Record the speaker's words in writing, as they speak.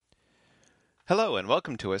Hello and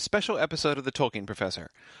welcome to a special episode of The Tolkien Professor.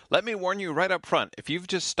 Let me warn you right up front, if you've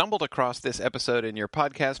just stumbled across this episode in your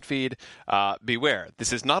podcast feed, beware.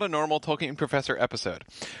 This is not a normal Tolkien Professor episode.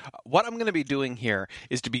 What I'm going to be doing here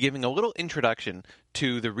is to be giving a little introduction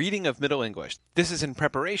to the reading of Middle English. This is in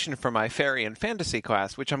preparation for my fairy and fantasy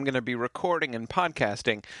class, which I'm going to be recording and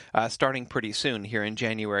podcasting starting pretty soon here in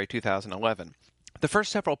January 2011. The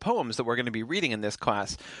first several poems that we're going to be reading in this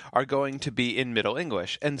class are going to be in Middle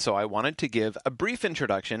English, and so I wanted to give a brief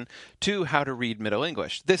introduction to how to read Middle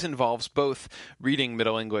English. This involves both reading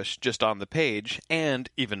Middle English just on the page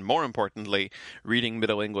and, even more importantly, reading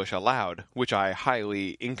Middle English aloud, which I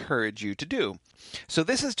highly encourage you to do. So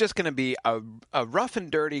this is just going to be a rough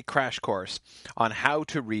and dirty crash course on how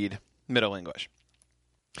to read Middle English.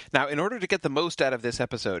 Now, in order to get the most out of this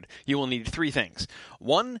episode, you will need three things.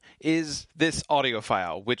 One is this audio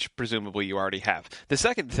file, which presumably you already have. The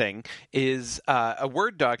second thing is a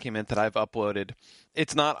Word document that I've uploaded.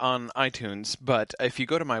 It's not on iTunes, but if you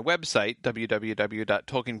go to my website,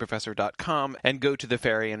 www.tolkienprofessor.com, and go to the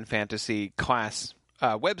Fairy and Fantasy class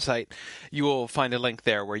website, you will find a link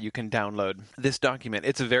there where you can download this document.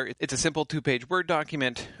 It's a simple 2-page Word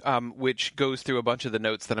document which goes through a bunch of the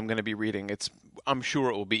notes that I'm going to be reading. I'm sure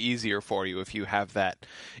it will be easier for you if you have that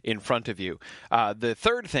in front of you. The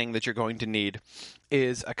third thing that you're going to need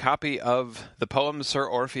is a copy of the poem Sir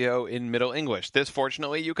Orfeo in Middle English. This,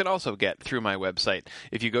 fortunately, you can also get through my website.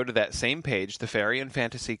 If you go to that same page, the Fairy and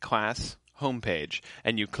Fantasy class homepage,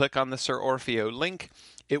 and you click on the Sir Orfeo link,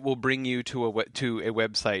 it will bring you to a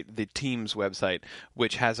website, the team's website,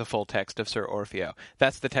 which has a full text of Sir Orfeo.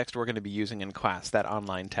 That's the text we're going to be using in class, that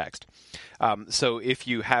online text. So if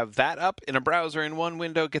you have that up in a browser in one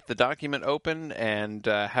window, get the document open, and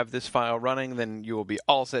have this file running, then you will be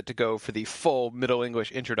all set to go for the full Middle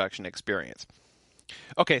English introduction experience.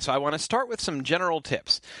 Okay, so I want to start with some general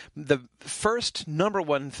tips. The first, number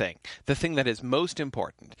one thing, the thing that is most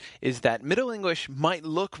important, is that Middle English might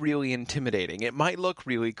look really intimidating. It might look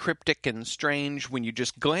really cryptic and strange. When you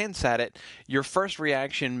just glance at it, your first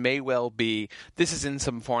reaction may well be, this is in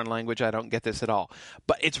some foreign language, I don't get this at all.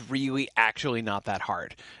 But it's really actually not that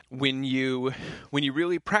hard. When you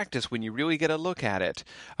really practice, when you really get a look at it,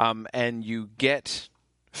 and you get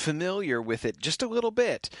familiar with it just a little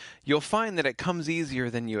bit, you'll find that it comes easier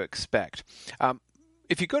than you expect.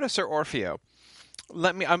 If you go to Sir Orfeo,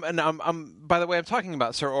 by the way, I'm talking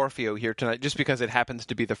about Sir Orfeo here tonight just because it happens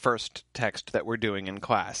to be the first text that we're doing in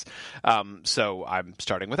class. So I'm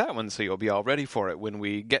starting with that one, so you'll be all ready for it when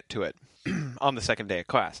we get to it on the second day of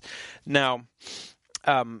class. Now,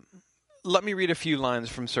 let me read a few lines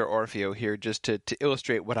from Sir Orfeo here just to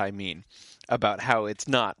illustrate what I mean about how it's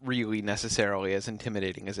not really necessarily as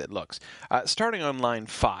intimidating as it looks. Starting on line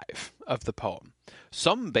 5 of the poem.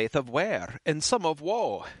 Some baith of ware, and some of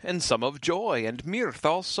woe, and some of joy, and mirth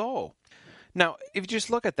also. Now, if you just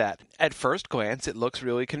look at that, at first glance it looks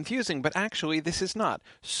really confusing, but actually this is not.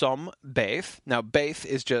 Some baith, now baith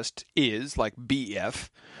is like BF,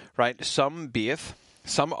 right? Some baith,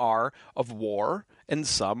 some are of war, and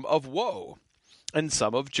some of woe, and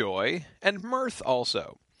some of joy, and mirth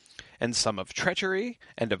also, and some of treachery,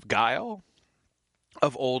 and of guile,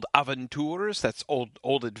 of old aventures, that's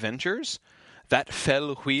old adventures, that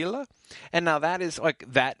fell wheel, and now that is like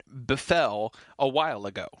that befell a while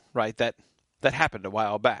ago, right? That happened a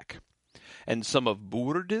while back. And some of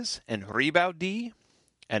bourdes, and ribaudy,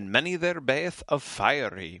 and many there baith of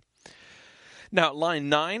fiery. Now, line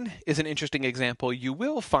 9 is an interesting example. You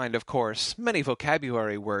will find, of course, many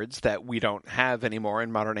vocabulary words that we don't have anymore in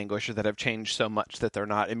modern English or that have changed so much that they're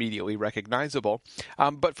not immediately recognizable.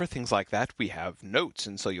 But for things like that, we have notes,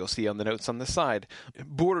 and so you'll see on the notes on the side.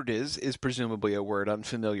 Bourdes is presumably a word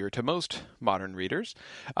unfamiliar to most modern readers,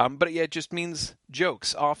 but it just means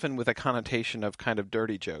jokes, often with a connotation of kind of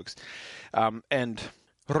dirty jokes. And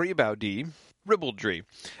ribaudy, ribaldry.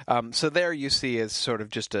 So there you see is sort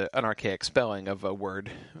of just an archaic spelling of a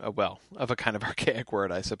word, of a kind of archaic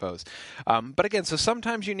word, I suppose. But again, so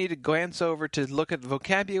sometimes you need to glance over to look at the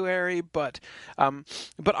vocabulary, but on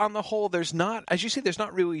the whole, there's not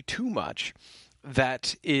really too much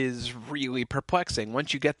that is really perplexing.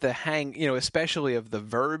 Once you get the hang, especially of the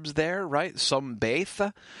verbs there, right? Some baith,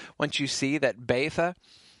 once you see that baith,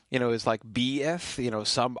 is like bf,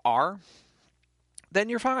 some are, then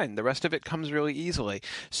you're fine. The rest of it comes really easily.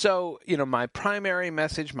 So, my primary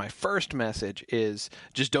message, my first message is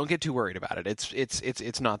just don't get too worried about it.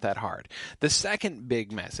 It's not that hard. The second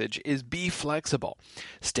big message is be flexible.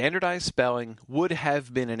 Standardized spelling would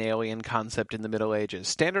have been an alien concept in the Middle Ages.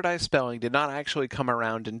 Standardized spelling did not actually come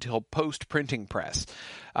around until post-printing press.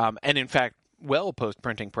 And in fact, well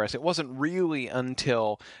post-printing press. It wasn't really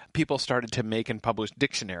until people started to make and publish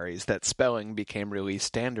dictionaries that spelling became really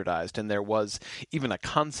standardized, and there was even a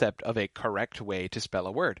concept of a correct way to spell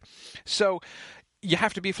a word. So you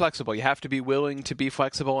have to be flexible. You have to be willing to be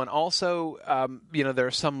flexible. And also, there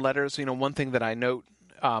are some letters, one thing that I note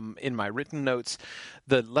in my written notes,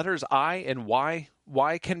 the letters I and Y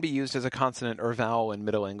can be used as a consonant or vowel in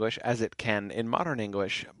Middle English as it can in Modern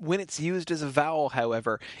English. When it's used as a vowel,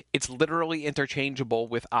 however, it's literally interchangeable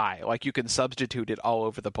with I. Like, you can substitute it all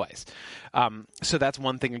over the place. So that's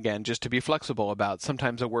one thing, again, just to be flexible about.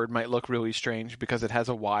 Sometimes a word might look really strange because it has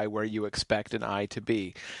a Y where you expect an I to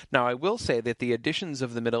be. Now, I will say that the editions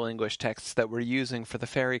of the Middle English texts that we're using for the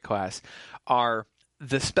Fairy class are...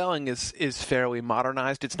 The spelling is fairly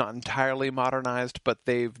modernized. It's not entirely modernized, but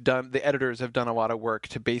the editors have done a lot of work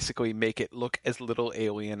to basically make it look as little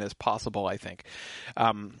alien as possible, I think.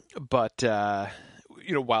 While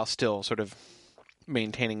still sort of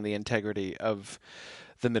maintaining the integrity of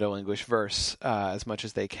the Middle English verse as much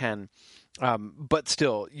as they can. But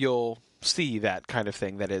still, you'll see that kind of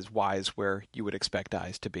thing that is Y's where you would expect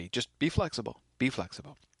I's to be. Just be flexible. Be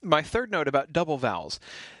flexible. My third note about double vowels.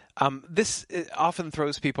 This often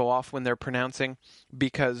throws people off when they're pronouncing,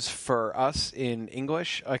 because for us in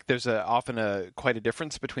English, like, there's often quite a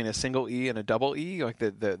difference between a single E and a double E. Like,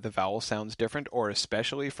 the vowel sounds different, or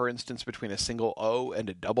especially, for instance, between a single O and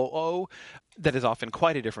a double O. That is often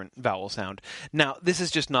quite a different vowel sound. Now, this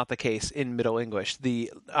is just not the case in Middle English.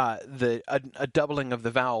 A doubling of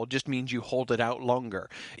the vowel just means you hold it out longer.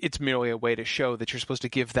 It's merely a way to show that you're supposed to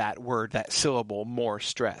give that word, that syllable, more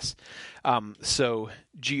stress. So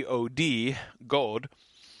G-O-D, God,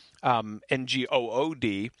 and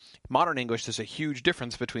G-O-O-D, Modern English, there's a huge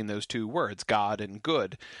difference between those two words, God and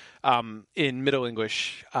good. In Middle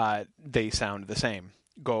English, they sound the same.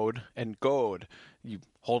 God and God. You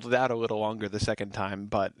hold it out a little longer the second time,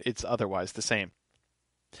 but it's otherwise the same.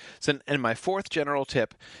 So, and my fourth general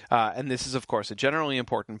tip, and this is, of course, a generally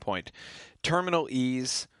important point, terminal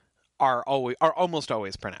E's are almost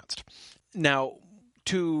always pronounced. Now,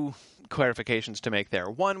 two clarifications to make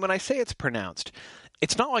there. One, when I say it's pronounced,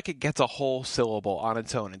 it's not like it gets a whole syllable on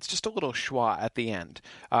its own. It's just a little schwa at the end.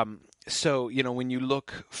 So, when you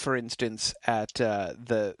look, for instance, at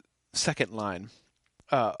the second line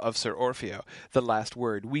of Sir Orfeo, the last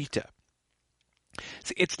word, Wita.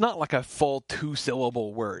 See, it's not like a full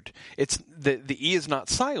two-syllable word. It's the E is not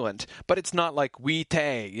silent, but it's not like Wite.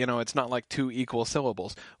 It's not like two equal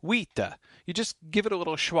syllables. Wita. You just give it a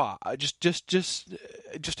little schwa,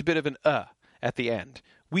 just a bit of an at the end.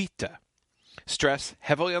 Wita. Stress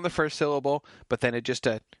heavily on the first syllable, but then it just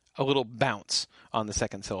a little bounce on the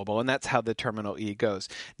second syllable, and that's how the terminal E goes.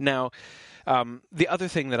 Now, the other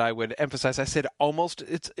thing that I would emphasize, I said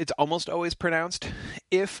it's almost always pronounced.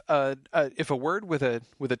 If a word with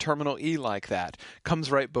a terminal E like that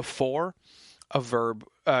comes right before a verb,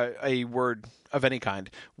 a word of any kind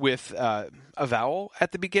with a vowel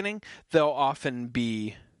at the beginning, they'll often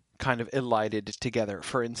be kind of elided together.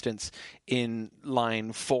 For instance, in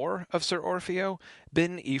line 4 of Sir Orfeo,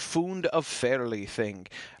 bin I fund of fairly thing.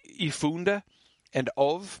 I funda and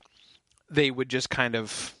of, they would just kind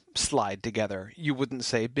of slide together. You wouldn't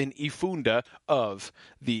say bin I funda of.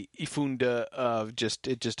 The I funda of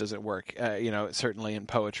it just doesn't work. Certainly in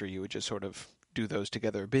poetry you would just sort of do those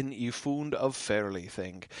together. Bin I fund of fairly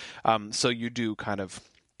thing. So you do kind of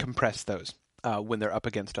compress those when they're up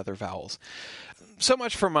against other vowels. So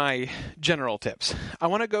much for my general tips. I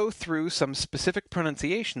want to go through some specific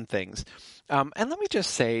pronunciation things. And let me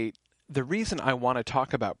just say, the reason I want to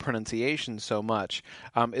talk about pronunciation so much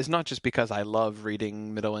is not just because I love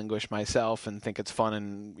reading Middle English myself and think it's fun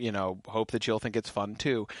and, hope that you'll think it's fun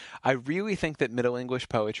too. I really think that Middle English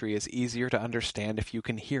poetry is easier to understand if you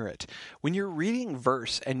can hear it. When you're reading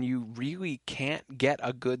verse and you really can't get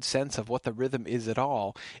a good sense of what the rhythm is at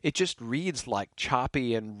all, it just reads like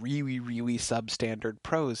choppy and really, really substandard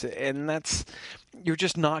prose. And you're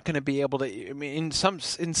just not going to be able to. I mean, in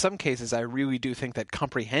some cases, I really do think that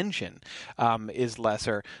comprehension is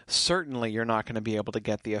lesser. Certainly, you're not going to be able to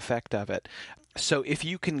get the effect of it. So if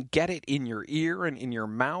you can get it in your ear and in your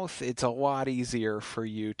mouth, it's a lot easier for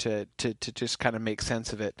you to just kind of make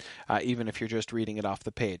sense of it, even if you're just reading it off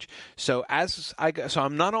the page. So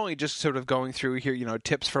I'm not only just sort of going through here,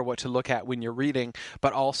 tips for what to look at when you're reading,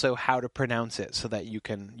 but also how to pronounce it so that you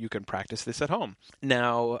can practice this at home.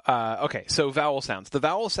 Now, okay, so vowel sounds. The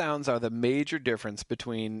vowel sounds are the major difference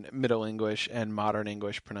between Middle English and Modern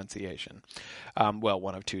English pronunciation.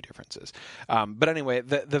 One of two differences. But anyway,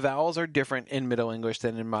 the vowels are different in in Middle English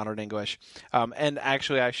than in Modern English. And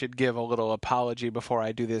actually, I should give a little apology before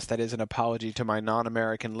I do this. That is an apology to my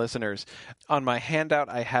non-American listeners. On my handout,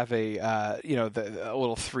 I have a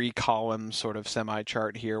little 3-column sort of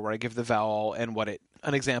semi-chart here where I give the vowel and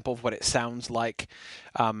an example of what it sounds like.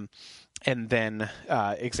 And then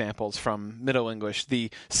examples from Middle English.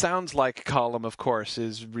 The sounds like column, of course,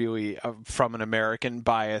 is really from an American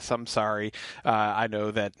bias. I'm sorry. I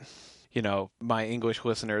know that, my English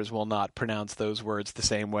listeners will not pronounce those words the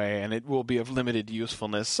same way, and it will be of limited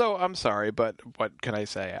usefulness. So I'm sorry, but what can I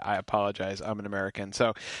say? I apologize. I'm an American.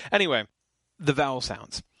 So anyway, the vowel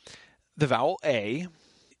sounds. The vowel A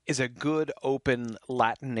is a good open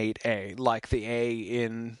Latinate A, like the A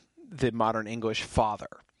in the Modern English father.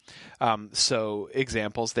 So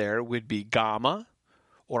examples there would be gamma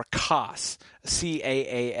or cas,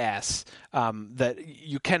 C-A-A-S, that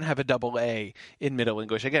you can have a double A in Middle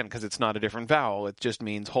English, again, because it's not a different vowel. It just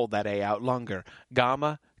means hold that A out longer.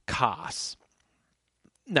 Gamma, cas.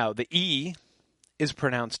 Now, the E is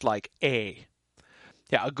pronounced like A.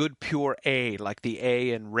 Yeah, a good pure A, like the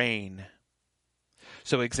A in rain.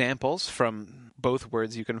 So examples from both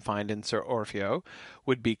words you can find in Sir Orfeo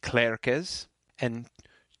would be clerques and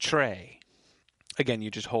tray. Again, you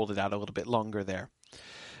just hold it out a little bit longer there.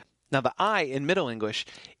 Now, the I in Middle English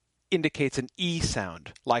indicates an E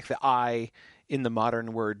sound, like the I in the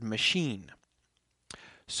modern word machine.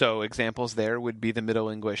 So examples there would be the Middle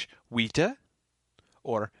English vita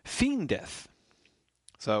or fiendeth.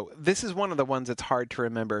 So this is one of the ones that's hard to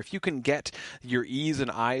remember. If you can get your E's and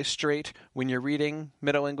I's straight when you're reading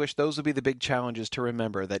Middle English, those will be the big challenges to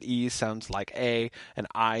remember, that E sounds like A and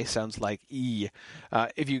I sounds like E.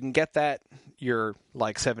 If you can get that, you're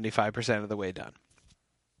like 75% of the way done.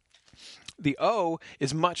 The O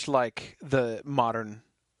is much like the modern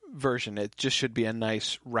version. It just should be a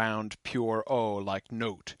nice, round, pure O, like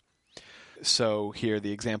note. So here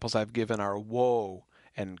the examples I've given are woe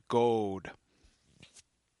and goad.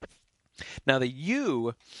 Now, the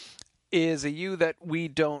U is a U that we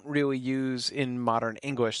don't really use in modern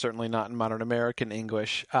English, certainly not in modern American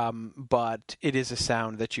English, but it is a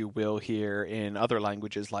sound that you will hear in other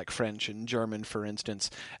languages like French and German, for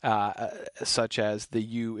instance, such as the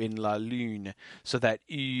U in la lune. So that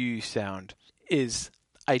U sound is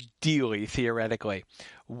ideally, theoretically,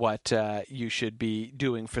 what you should be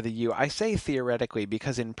doing for the U. I say theoretically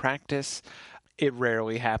because in practice, it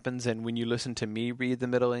rarely happens, and when you listen to me read the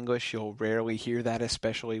Middle English, you'll rarely hear that,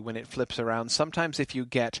 especially when it flips around. Sometimes if you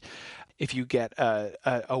get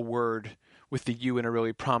a word with the U in a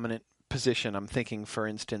really prominent position, I'm thinking, for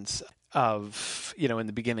instance, of, in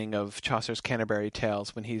the beginning of Chaucer's Canterbury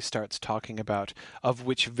Tales, when he starts talking about of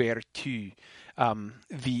which vertu,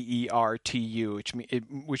 V-E-R-T-U,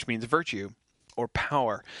 which means virtue or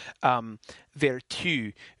power.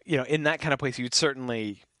 Vertu, in that kind of place, you'd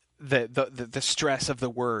certainly... The stress of the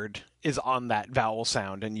word is on that vowel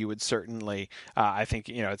sound, and you would certainly, I think,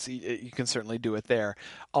 you can certainly do it there.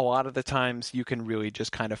 A lot of the times you can really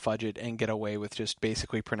just kind of fudge it and get away with just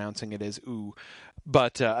basically pronouncing it as oo.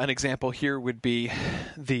 But an example here would be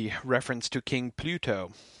the reference to King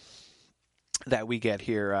Pluto that we get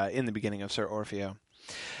here in the beginning of Sir Orfeo.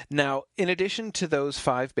 Now, in addition to those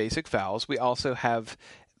 5 basic vowels, we also have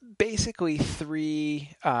basically 3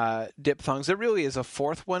 diphthongs. There really is a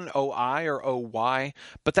 4th one, OI or OY,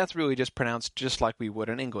 but that's really just pronounced just like we would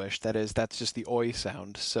in English. That's just the oi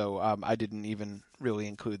sound, so I didn't even really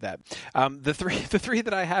include that. The three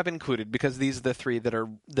that I have included, because these are the 3 that are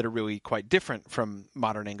really quite different from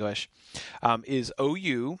modern English, is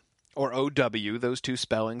OU or OW. Those 2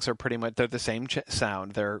 spellings are pretty much, they're the same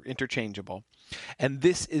sound. They're interchangeable. And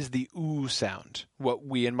this is the oo sound, what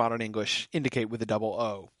we in modern English indicate with a double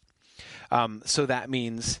O. So that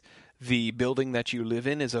means the building that you live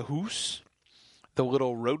in is a hoose. The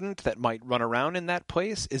little rodent that might run around in that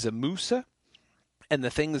place is a musse. And the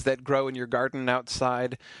things that grow in your garden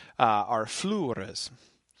outside are flores.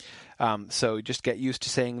 So just get used to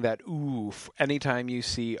saying that oo anytime you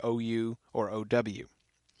see OU or OW.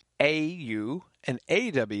 AU and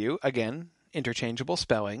AW, again, interchangeable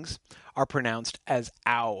spellings, are pronounced as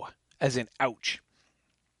ow, as in ouch.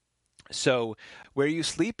 So where you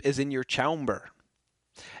sleep is in your chamber.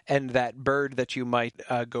 And that bird that you might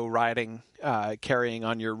go riding, carrying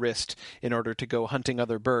on your wrist in order to go hunting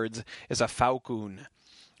other birds is a falcon.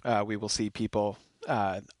 We will see people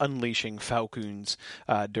unleashing falcons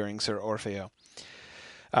during Sir Orfeo.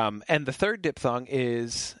 And the third diphthong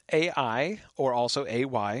is AI, or also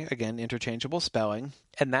AY, again, interchangeable spelling,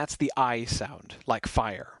 and that's the I sound, like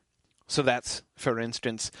fire. So that's, for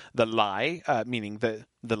instance, the lie, meaning the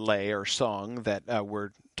lay or song that we're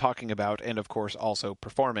talking about, and of course also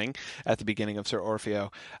performing at the beginning of Sir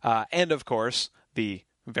Orfeo. And of course, the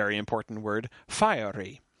very important word,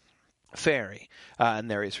 fiery, fairy.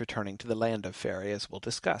 And there he's returning to the land of fairy, as we'll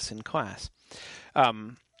discuss in class.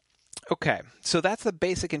 Okay, so that's the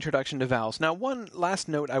basic introduction to vowels. Now, one last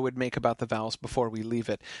note I would make about the vowels before we leave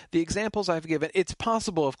it. The examples I've given, it's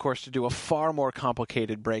possible, of course, to do a far more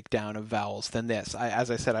complicated breakdown of vowels than this. As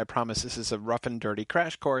I said, I promise this is a rough and dirty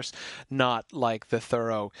crash course, not like the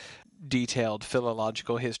thorough, detailed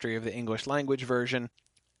philological history of the English language version.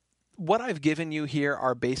 What I've given you here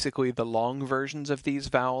are basically the long versions of these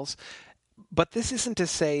vowels. But this isn't to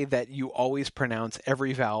say that you always pronounce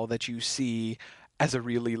every vowel that you see as a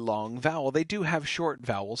really long vowel. They do have short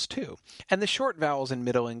vowels too. And the short vowels in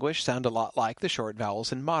Middle English sound a lot like the short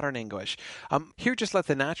vowels in Modern English. Here, just let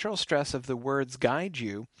the natural stress of the words guide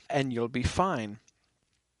you, and you'll be fine.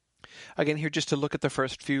 Again, here just to look at the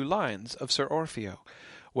first few lines of Sir Orfeo.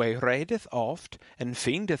 We redeth oft, and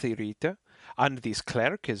findeth I rite, and these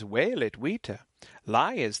clerkes well it wite.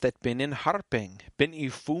 Lies that bin in harping, bin I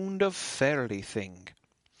fond of fairly thing.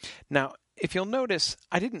 Now, if you'll notice,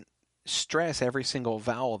 I didn't stress every single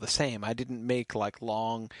vowel the same. I didn't make like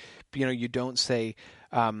long, you don't say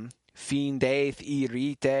findeth I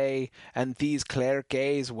rite, and these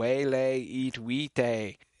clerkes well it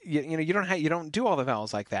wite. You don't do all the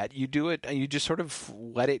vowels like that. You do it, and you just sort of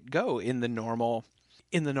let it go in the normal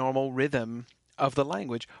rhythm of the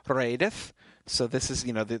language. Redeth. So this is,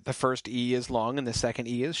 the first E is long and the second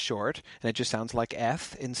E is short, and it just sounds like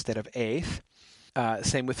eth instead of ath.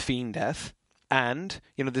 Same with findeth. And,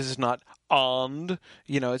 this is not and,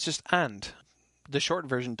 it's just and. The short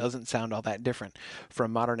version doesn't sound all that different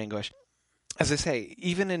from Modern English. As I say,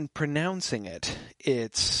 even in pronouncing it,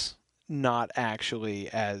 it's not actually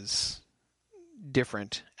as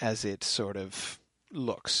different as it sort of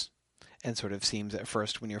looks and sort of seems at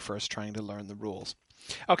first when you're first trying to learn the rules.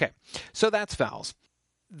 Okay, so that's vowels.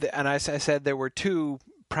 And I said there were two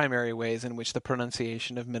primary ways in which the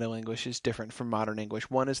pronunciation of Middle English is different from Modern English.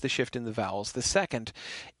 One is the shift in the vowels. The second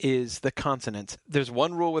is the consonants. There's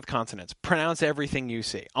one rule with consonants. Pronounce everything you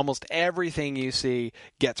see. Almost everything you see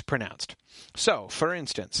gets pronounced. So, for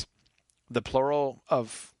instance, the plural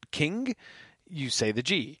of king, you say the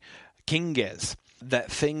G. Kinges. That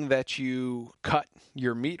thing that you cut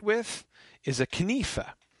your meat with is a knife.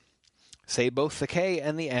 Say both the K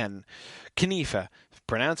and the N. Knife.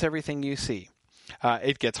 Pronounce everything you see.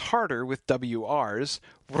 It gets harder with WRs.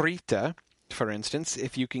 Rita, for instance,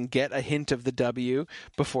 if you can get a hint of the W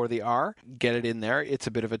before the R, get it in there. It's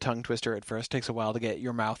a bit of a tongue twister at first. Takes a while to get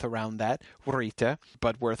your mouth around that. Rita,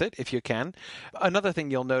 but worth it if you can. Another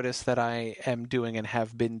thing you'll notice that I am doing and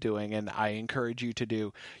have been doing, and I encourage you to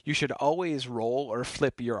do, you should always roll or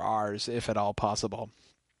flip your R's if at all possible.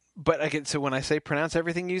 But again, so when I say pronounce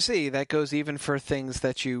everything you see, that goes even for things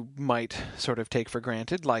that you might sort of take for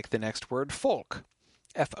granted, like the next word, folk.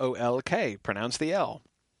 F-O-L-K. Pronounce the L.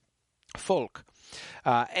 Folk.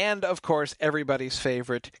 And, of course, everybody's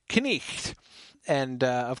favorite, knicht. And,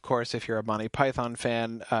 of course, if you're a Monty Python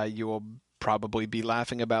fan, you will probably be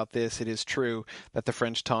laughing about this. It is true that the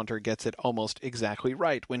French taunter gets it almost exactly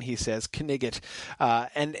right when he says knigget.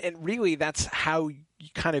 And really, that's how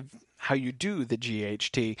you do the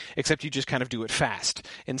GHT, except you just kind of do it fast.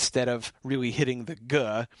 Instead of really hitting the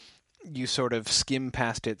G, you sort of skim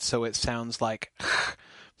past it so it sounds like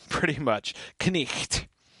pretty much knicht,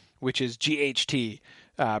 which is GHT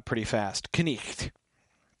pretty fast. Knicht.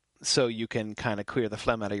 So you can kind of clear the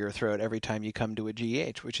phlegm out of your throat every time you come to a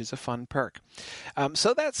GH, which is a fun perk.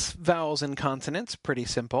 So that's vowels and consonants, pretty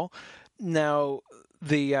simple. Now,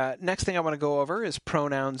 the next thing I want to go over is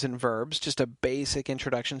pronouns and verbs, just a basic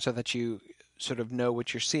introduction so that you sort of know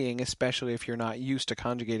what you're seeing, especially if you're not used to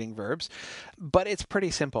conjugating verbs. But it's pretty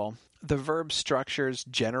simple. The verb structures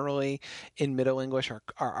generally in Middle English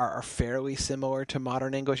are fairly similar to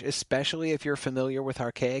Modern English, especially if you're familiar with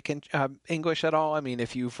archaic English at all. I mean,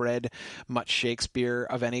 if you've read much Shakespeare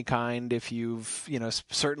of any kind, if you've,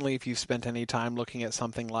 certainly if you've spent any time looking at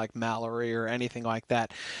something like Malory or anything like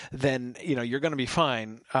that, then, you're going to be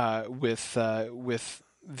fine with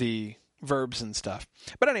the verbs and stuff.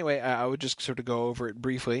 But anyway, I would just sort of go over it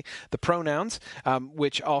briefly. The pronouns,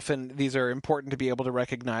 which often these are important to be able to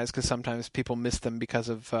recognize because sometimes people miss them because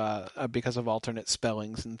of alternate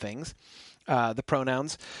spellings and things. The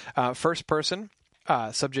pronouns, first person,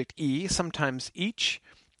 subject E, sometimes each,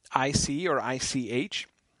 IC or ICH.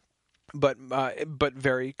 But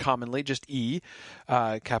very commonly just E,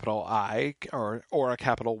 capital I or a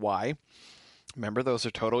capital Y. Remember, those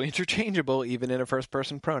are totally interchangeable even in a first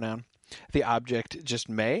person pronoun. the object just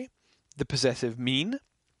may, the possessive mean,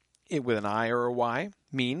 it with an I or a Y,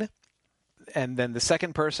 mean, and then the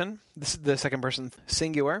second person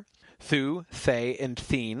singular, thu, they, and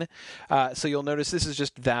thine. So you'll notice this is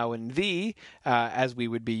just thou and thee, as we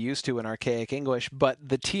would be used to in archaic English, but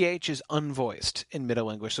the th is unvoiced in Middle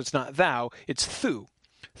English. So it's not thou, it's thu.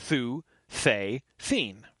 Thu, they,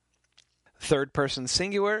 thine. Third person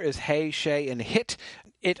singular is he, she, and hit.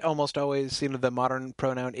 It almost always, the modern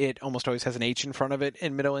pronoun it almost always has an H in front of it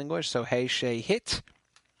in Middle English. So he, she, hit.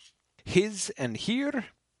 His and here,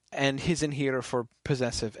 and his and here for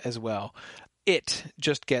possessive as well. It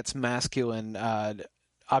just gets masculine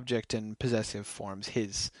object and possessive forms,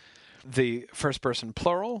 his. The first person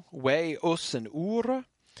plural, we, us, and ur.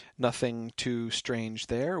 Nothing too strange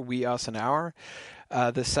there. We, us, and our.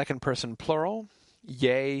 The second person plural,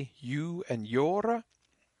 ye, you, and your.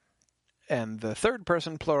 And the third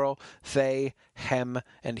person plural, they, hem,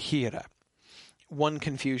 and hira. One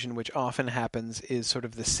confusion which often happens is sort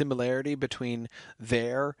of the similarity between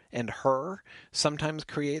their and her sometimes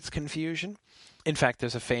creates confusion. In fact,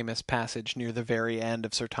 there's a famous passage near the very end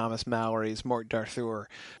of Sir Thomas Malory's Morte d'Arthur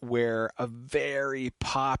where a very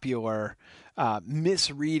popular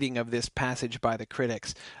misreading of this passage by the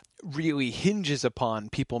critics really hinges upon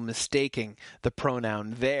people mistaking the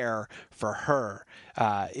pronoun their for her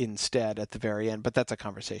instead at the very end. But that's a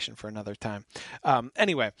conversation for another time.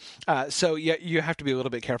 Anyway, so you have to be a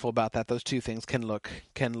little bit careful about that. Those two things can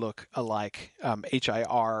look alike.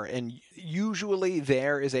 HIR, and usually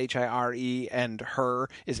there is HIRE and her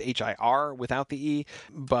is HIR without the E,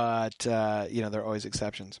 but there are always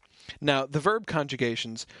exceptions. Now, the verb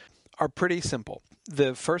conjugations are pretty simple.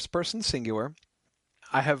 The first person singular,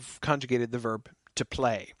 I have conjugated the verb to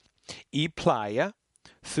play. E playa,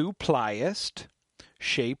 thu playest,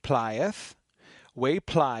 she playeth, we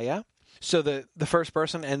playa. So the first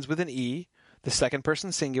person ends with an E, the second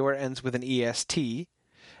person singular ends with an EST,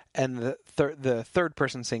 and the third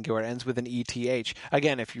person singular ends with an ETH.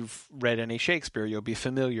 Again, if you've read any Shakespeare, you'll be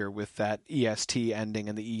familiar with that EST ending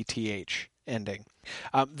and the ETH ending.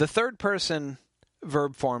 The third person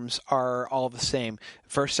verb forms are all the same.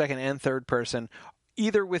 First, second, and third person,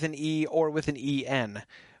 either with an E or with an EN.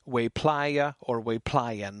 We playa or we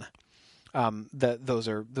playen. Those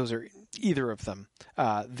are either of them,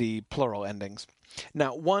 the plural endings.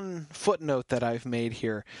 Now, one footnote that I've made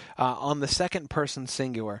here, on the second person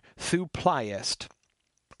singular, thu playest,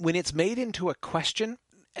 when it's made into a question,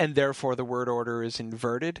 and therefore the word order is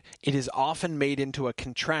inverted, it is often made into a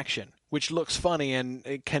contraction, which looks funny and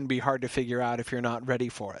it can be hard to figure out if you're not ready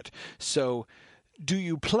for it. So, do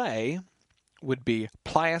you play would be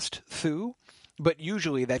playest thu, but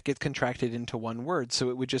usually that gets contracted into one word, so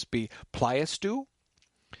it would just be playestu,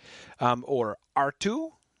 or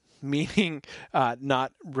artu, meaning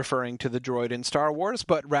not referring to the droid in Star Wars,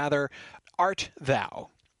 but rather art thou,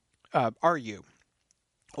 are you,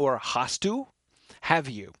 or hastu, have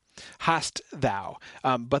you, hast thou,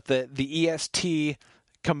 but the est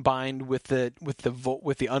combined with the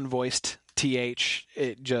unvoiced th,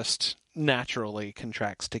 it just naturally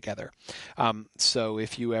contracts together. So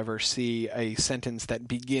if you ever see a sentence that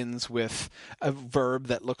begins with a verb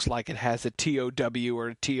that looks like it has a TOW or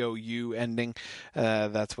a TOU ending,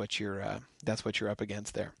 that's what you're up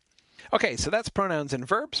against there. Okay, so that's pronouns and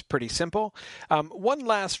verbs, pretty simple. One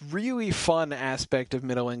last really fun aspect of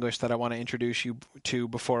Middle English that I want to introduce you to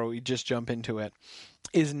before we just jump into it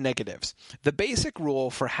is negatives. The basic rule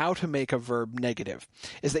for how to make a verb negative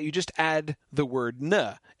is that you just add the word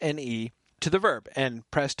ne, to the verb, and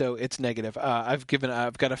presto, it's negative. I've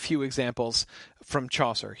got a few examples from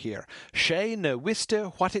Chaucer here. She ne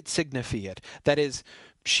wiste what it signified. That is,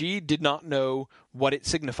 she did not know what it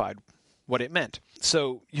signified, what it meant.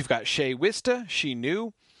 So you've got she wiste, she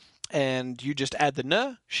knew, and you just add the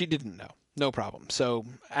ne, she didn't know. No problem. So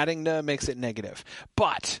adding ne makes it negative.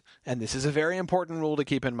 But, and this is a very important rule to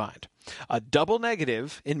keep in mind, a double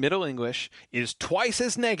negative in Middle English is twice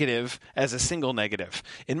as negative as a single negative.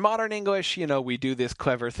 In modern English, we do this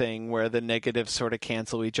clever thing where the negatives sort of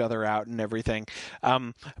cancel each other out and everything.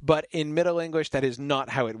 But in Middle English, that is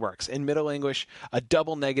not how it works. In Middle English, a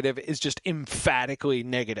double negative is just emphatically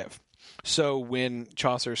negative. So when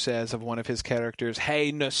Chaucer says of one of his characters,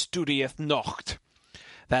 he ne studieth nocht,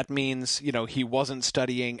 that means, he wasn't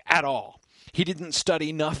studying at all. He didn't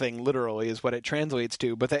study nothing, literally, is what it translates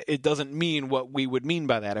to, but it doesn't mean what we would mean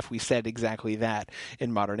by that if we said exactly that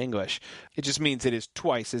in modern English. It just means it is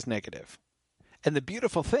twice as negative. And the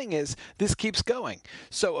beautiful thing is, this keeps going.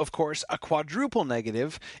 So, of course, a quadruple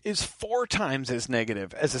negative is 4 times as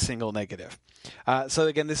negative as a single negative. So,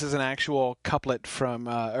 again, this is an actual couplet from,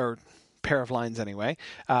 or pair of lines anyway,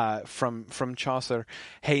 from Chaucer.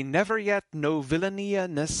 He never yet no villainy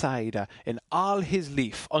ne side in all his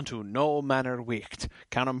life unto no manner wicht.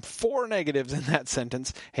 Count 'em 4 negatives in that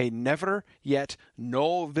sentence. He never yet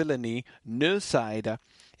no villainy ne side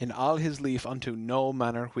in all his life unto no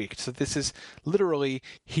manner wicht. So this is literally,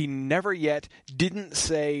 he never yet didn't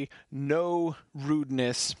say no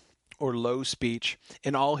rudeness or low speech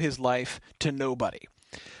in all his life to nobody.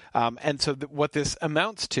 And so what this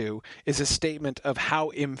amounts to is a statement of how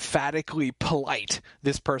emphatically polite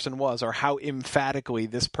this person was, or how emphatically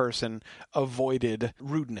this person avoided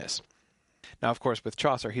rudeness. Now, of course, with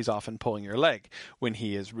Chaucer, he's often pulling your leg when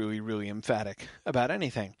he is really, really emphatic about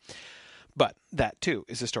anything. But that, too,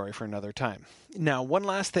 is a story for another time. Now, one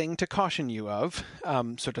last thing to caution you of,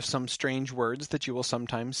 sort of some strange words that you will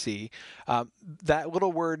sometimes see. That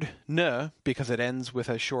little word ne, because it ends with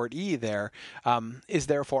a short e there, is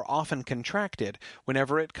therefore often contracted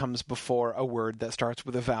whenever it comes before a word that starts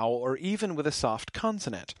with a vowel or even with a soft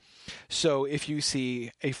consonant. So if you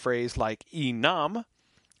see a phrase like I nam,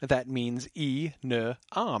 that means I ne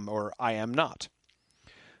am, or I am not.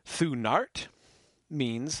 Thu nart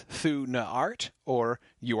means thu na art, or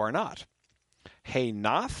you are not. He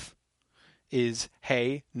nath is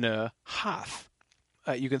he na hath.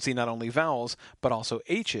 You can see not only vowels, but also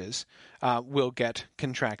H's will get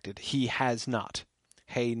contracted. He has not.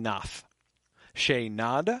 He nath. She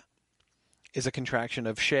nada is a contraction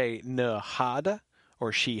of she na had,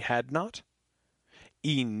 or she had not.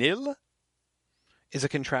 I nil is a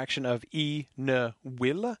contraction of I na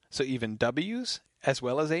will, so even W's as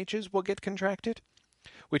well as H's will get contracted,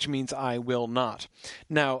 which means I will not.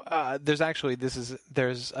 Now, there's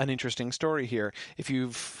an interesting story here. If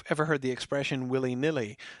you've ever heard the expression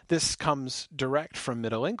willy-nilly, this comes direct from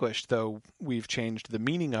Middle English, though we've changed the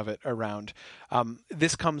meaning of it around.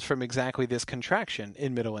 This comes from exactly this contraction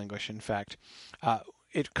in Middle English, in fact.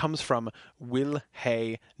 It comes from will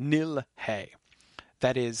he nil he.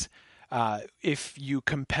 That is, if you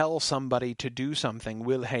compel somebody to do something,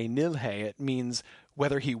 will he nil he, it means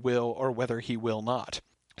whether he will or whether he will not.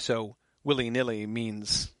 So willy-nilly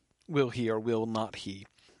means will he or will not he.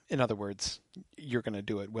 In other words, you're going to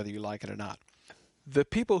do it whether you like it or not. The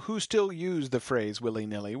people who still use the phrase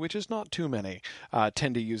willy-nilly, which is not too many,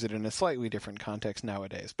 tend to use it in a slightly different context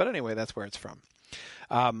nowadays. But anyway, that's where it's from.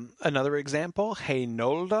 Another example, he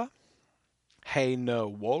nolda, he no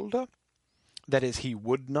wolda, that is, he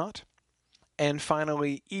would not. And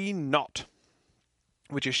finally, I not,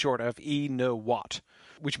 which is short of I no what,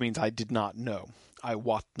 which means I did not know. I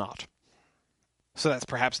wot not. So that's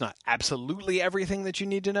perhaps not absolutely everything that you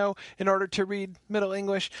need to know in order to read Middle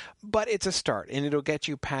English, but it's a start, and it'll get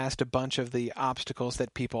you past a bunch of the obstacles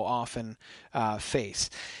that people often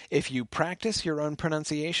face. If you practice your own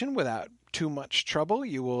pronunciation without too much trouble,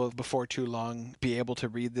 you will, before too long, be able to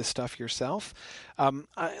read this stuff yourself.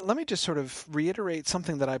 Let me just sort of reiterate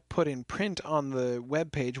something that I put in print on the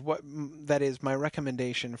webpage. That is my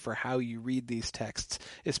recommendation for how you read these texts,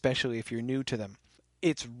 especially if you're new to them.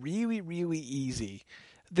 It's really, really easy.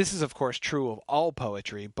 This is, of course, true of all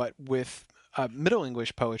poetry, but with Middle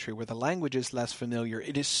English poetry, where the language is less familiar,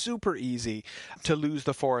 it is super easy to lose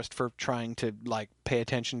the forest for trying to pay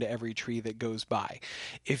attention to every tree that goes by.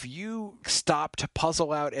 If you stop to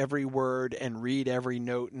puzzle out every word and read every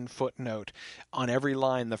note and footnote on every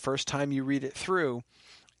line the first time you read it through,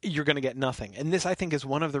 you're going to get nothing. And this, I think, is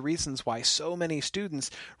one of the reasons why so many students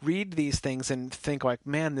read these things and think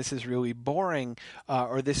man, this is really boring,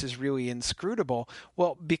 or this is really inscrutable.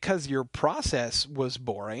 Well, because your process was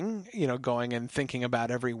boring, going and thinking about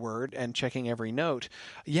every word and checking every note.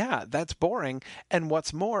 Yeah, that's boring. And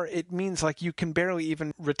what's more, it means you can barely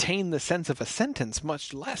even retain the sense of a sentence,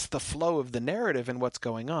 much less the flow of the narrative and what's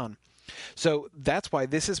going on. So that's why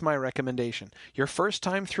this is my recommendation. Your first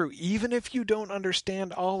time through, even if you don't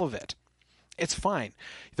understand all of it, it's fine.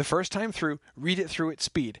 The first time through, read it through at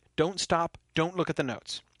speed. Don't stop. Don't look at the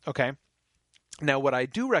notes. Okay? Now, what I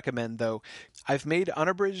do recommend, though, I've made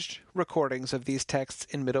unabridged recordings of these texts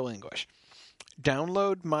in Middle English.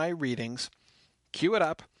 Download my readings, cue it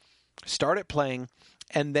up, start it playing,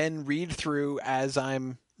 and then read through as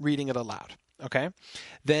I'm reading it aloud. Okay?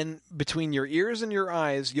 Then between your ears and your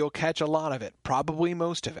eyes, you'll catch a lot of it, probably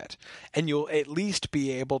most of it, and you'll at least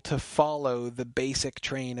be able to follow the basic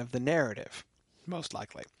train of the narrative, most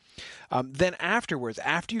likely. Then afterwards,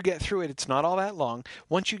 after you get through it, it's not all that long.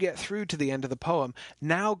 Once you get through to the end of the poem,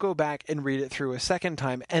 now go back and read it through a second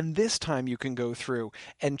time. And this time you can go through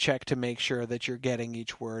and check to make sure that you're getting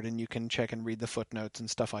each word, and you can check and read the footnotes and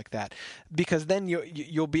stuff like that. Because then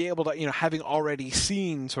you'll be able to, having already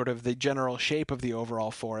seen sort of the general shape of the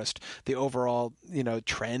overall forest, the overall,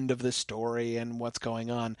 trend of the story and what's going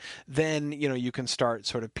on, then, you can start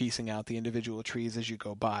sort of piecing out the individual trees as you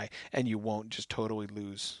go by, and you won't just totally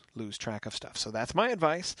lose track of stuff. So that's my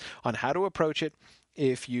advice on how to approach it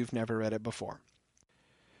if you've never read it before.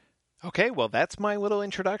 Okay, well, that's my little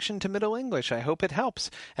introduction to Middle English. I hope it helps,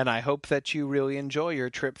 and I hope that you really enjoy your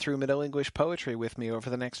trip through Middle English poetry with me over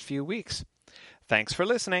the next few weeks. Thanks for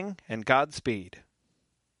listening, and Godspeed.